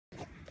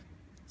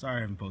Sorry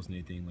I haven't posted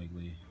anything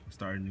lately. I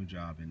started a new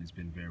job and it's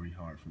been very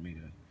hard for me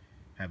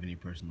to have any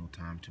personal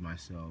time to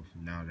myself.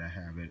 Now that I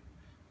have it,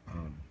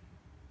 um,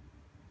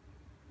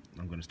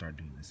 I'm going to start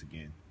doing this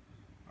again.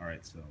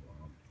 Alright, so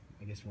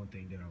I guess one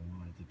thing that I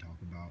wanted to talk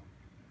about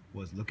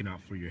was looking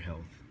out for your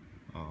health.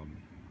 Um,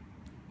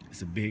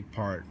 it's a big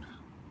part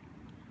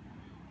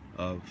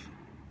of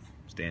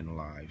staying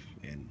alive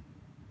and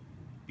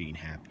being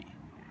happy.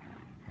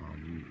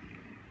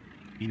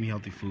 Eating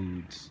healthy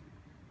foods,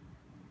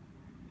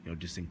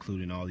 just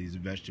including all these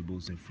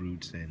vegetables and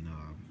fruits and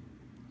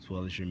as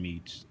well as your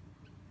meats.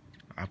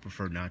 I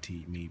prefer not to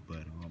eat meat,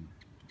 but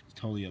it's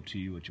totally up to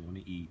you what you want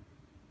to eat.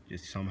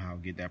 Just somehow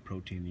get that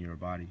protein in your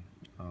body.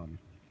 Um,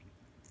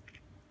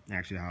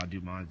 Actually, how I do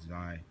mine is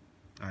I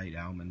eat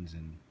almonds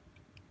and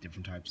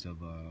different types of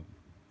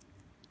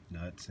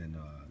nuts, and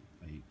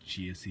I eat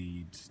chia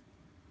seeds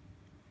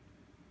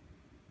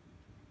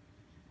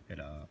and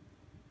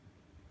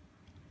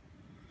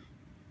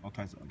all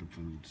types of other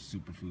foods,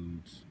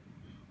 superfoods.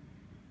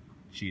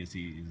 Chia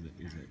seed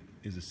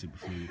is a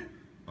superfood.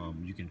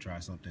 You can try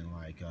something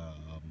like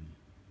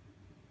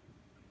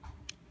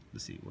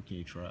let's see, what can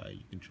you try?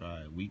 You can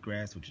try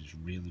wheatgrass, which is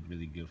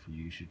really good for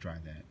you. You should try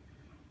that.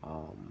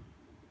 Um,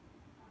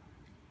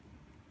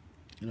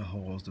 and a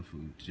whole host of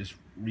foods. Just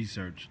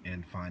research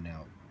and find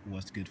out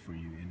what's good for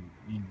you, and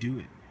you do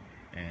it.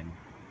 And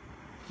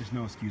there's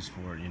no excuse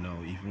for it.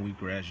 Even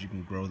wheatgrass, you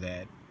can grow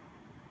that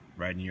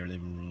right in your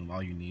living room.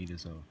 All you need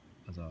is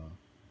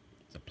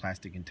a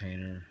plastic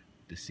container,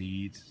 the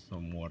seeds,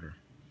 some water,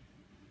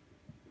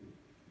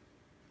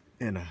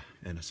 and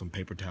some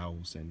paper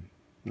towels, and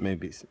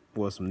maybe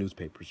some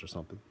newspapers or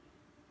something,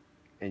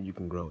 and you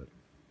can grow it.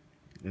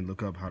 And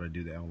look up how to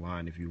do that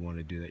online if you want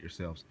to do that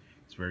yourselves.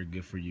 It's very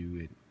good for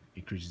you. It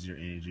increases your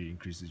energy,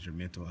 increases your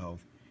mental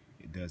health.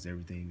 It does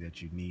everything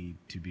that you need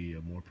to be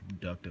a more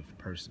productive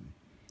person.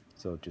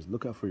 So just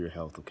look out for your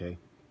health, okay?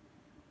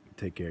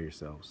 Take care of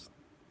yourselves.